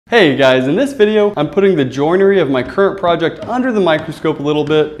Hey guys, in this video, I'm putting the joinery of my current project under the microscope a little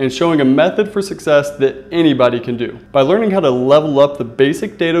bit and showing a method for success that anybody can do. By learning how to level up the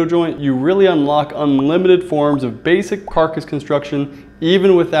basic dado joint, you really unlock unlimited forms of basic carcass construction,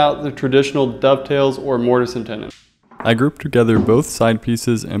 even without the traditional dovetails or mortise and tenon. I grouped together both side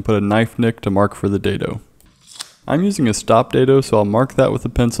pieces and put a knife nick to mark for the dado. I'm using a stop dado, so I'll mark that with a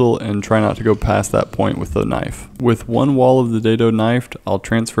pencil and try not to go past that point with the knife. With one wall of the dado knifed, I'll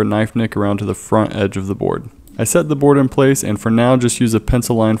transfer knife nick around to the front edge of the board. I set the board in place and for now just use a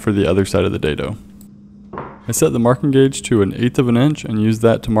pencil line for the other side of the dado. I set the marking gauge to 1/8 of an inch and use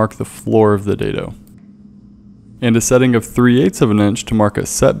that to mark the floor of the dado. And a setting of 3/8 of an inch to mark a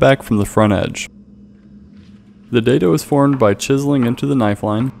setback from the front edge. The dado is formed by chiseling into the knife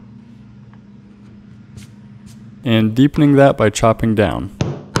line and deepening that by chopping down.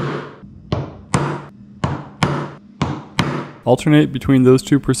 Alternate between those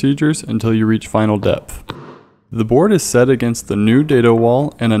two procedures until you reach final depth. The board is set against the new dado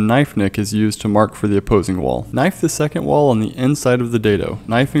wall and a knife nick is used to mark for the opposing wall. Knife the second wall on the inside of the dado.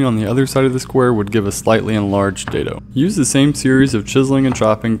 Knifing on the other side of the square would give a slightly enlarged dado. Use the same series of chiseling and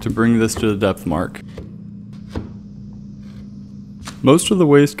chopping to bring this to the depth mark. Most of the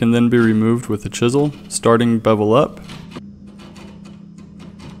waste can then be removed with a chisel, starting bevel up,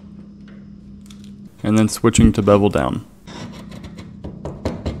 and then switching to bevel down.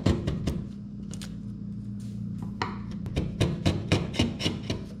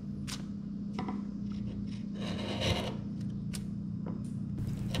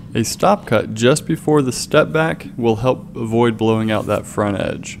 A stop cut just before the step back will help avoid blowing out that front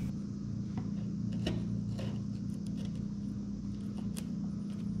edge.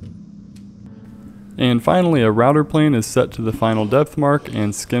 And finally, a router plane is set to the final depth mark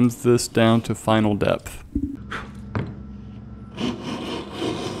and skims this down to final depth.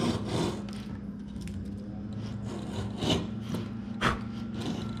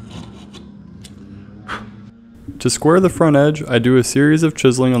 To square the front edge, I do a series of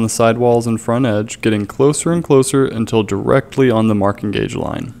chiseling on the side walls and front edge, getting closer and closer until directly on the marking gauge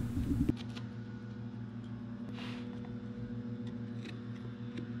line.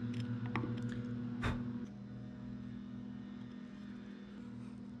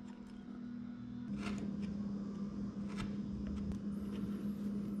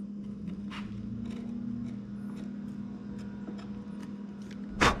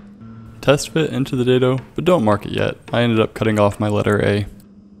 Test fit into the dado, but don't mark it yet. I ended up cutting off my letter A.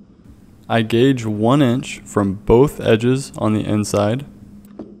 I gauge 1 inch from both edges on the inside.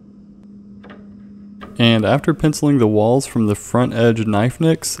 And after penciling the walls from the front edge knife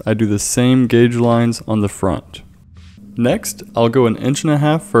nicks, I do the same gauge lines on the front. Next, I'll go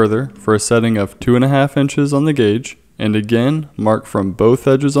 1.5 inches further for a setting of 2.5 inches on the gauge, and again mark from both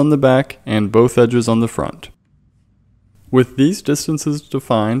edges on the back and both edges on the front. With these distances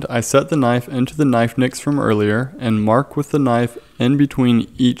defined, I set the knife into the knife nicks from earlier and mark with the knife in between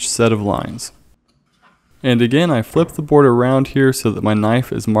each set of lines. And again, I flip the board around here so that my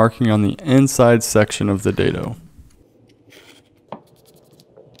knife is marking on the inside section of the dado.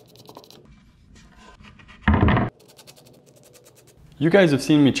 You guys have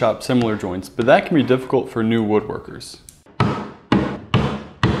seen me chop similar joints, but that can be difficult for new woodworkers.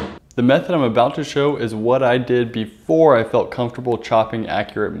 The method I'm about to show is what I did before I felt comfortable chopping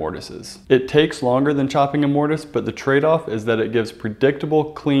accurate mortises. It takes longer than chopping a mortise, but the trade-off is that it gives predictable,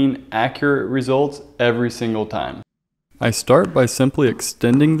 clean, accurate results every single time. I start by simply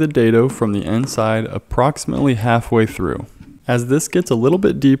extending the dado from the inside approximately halfway through. As this gets a little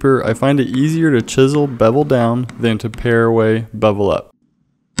bit deeper, I find it easier to chisel bevel down than to pare away bevel up.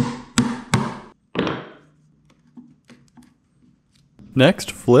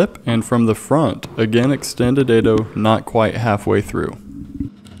 Next, flip and from the front, again extend a dado not quite halfway through.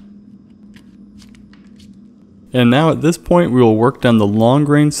 And now at this point we will work down the long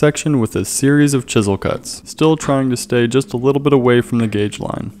grain section with a series of chisel cuts, still trying to stay just a little bit away from the gauge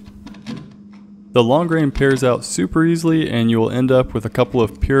line. The long grain pairs out super easily and you will end up with a couple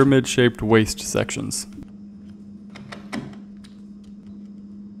of pyramid shaped waist sections.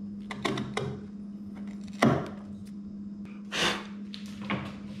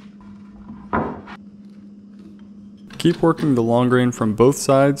 Keep working the long grain from both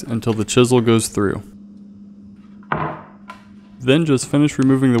sides until the chisel goes through. Then just finish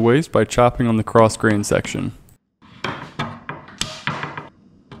removing the waste by chopping on the cross grain section.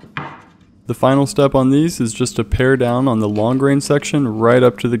 The final step on these is just to pare down on the long grain section right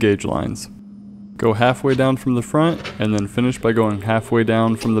up to the gauge lines. Go halfway down from the front and then finish by going halfway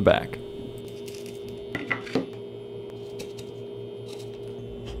down from the back.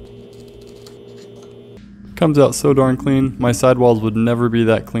 Comes out so darn clean. My sidewalls would never be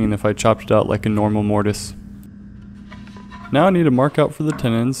that clean if I chopped it out like a normal mortise. Now I need to mark out for the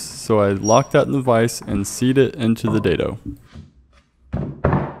tenons, so I lock that in the vise and seat it into the dado.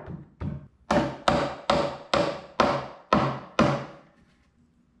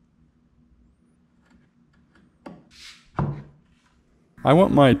 I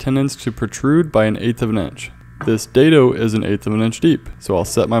want my tenons to protrude by 1/8 of an inch. This dado is 1/8 of an inch deep, so I'll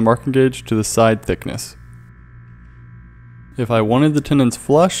set my marking gauge to the side thickness. If I wanted the tenons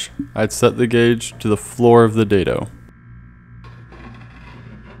flush, I'd set the gauge to the floor of the dado.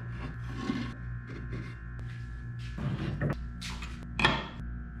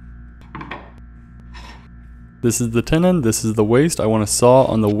 This is the tenon, this is the waist. I want to saw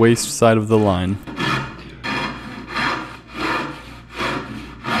on the waist side of the line.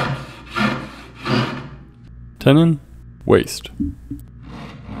 Tenon, waist.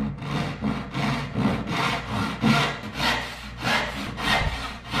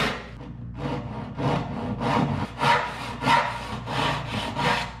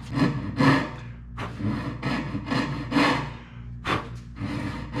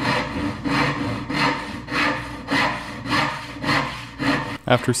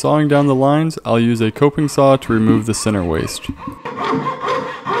 After sawing down the lines, I'll use a coping saw to remove the center waist.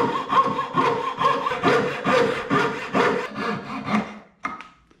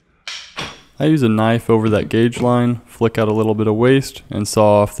 I use a knife over that gauge line, flick out a little bit of waste, and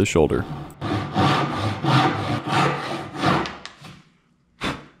saw off the shoulder.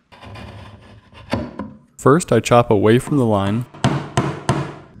 First, I chop away from the line,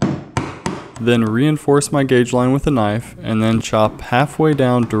 then reinforce my gauge line with a knife, and then chop halfway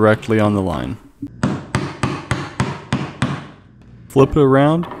down directly on the line. Flip it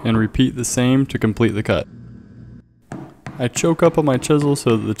around and repeat the same to complete the cut. I choke up on my chisel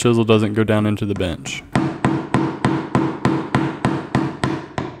so that the chisel doesn't go down into the bench.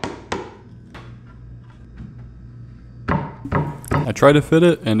 I try to fit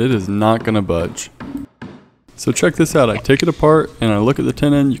it and it is not going to budge. So check this out, I take it apart and I look at the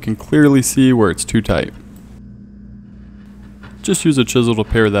tenon. You can clearly see where it's too tight. Just use a chisel to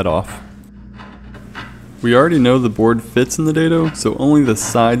pare that off. We already know the board fits in the dado, so only the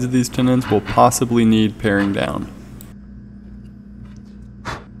sides of these tenons will possibly need paring down.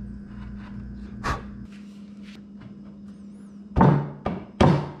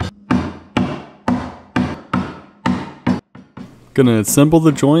 Gonna assemble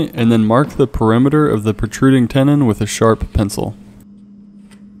the joint and then mark the perimeter of the protruding tenon with a sharp pencil.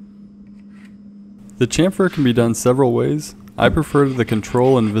 The chamfer can be done several ways. I prefer the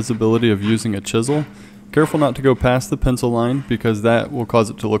control and visibility of using a chisel. Careful not to go past the pencil line because that will cause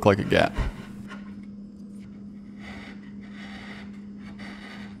it to look like a gap.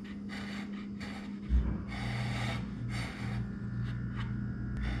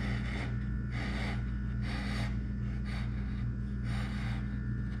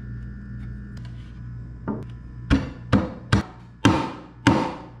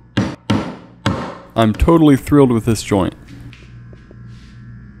 I'm totally thrilled with this joint.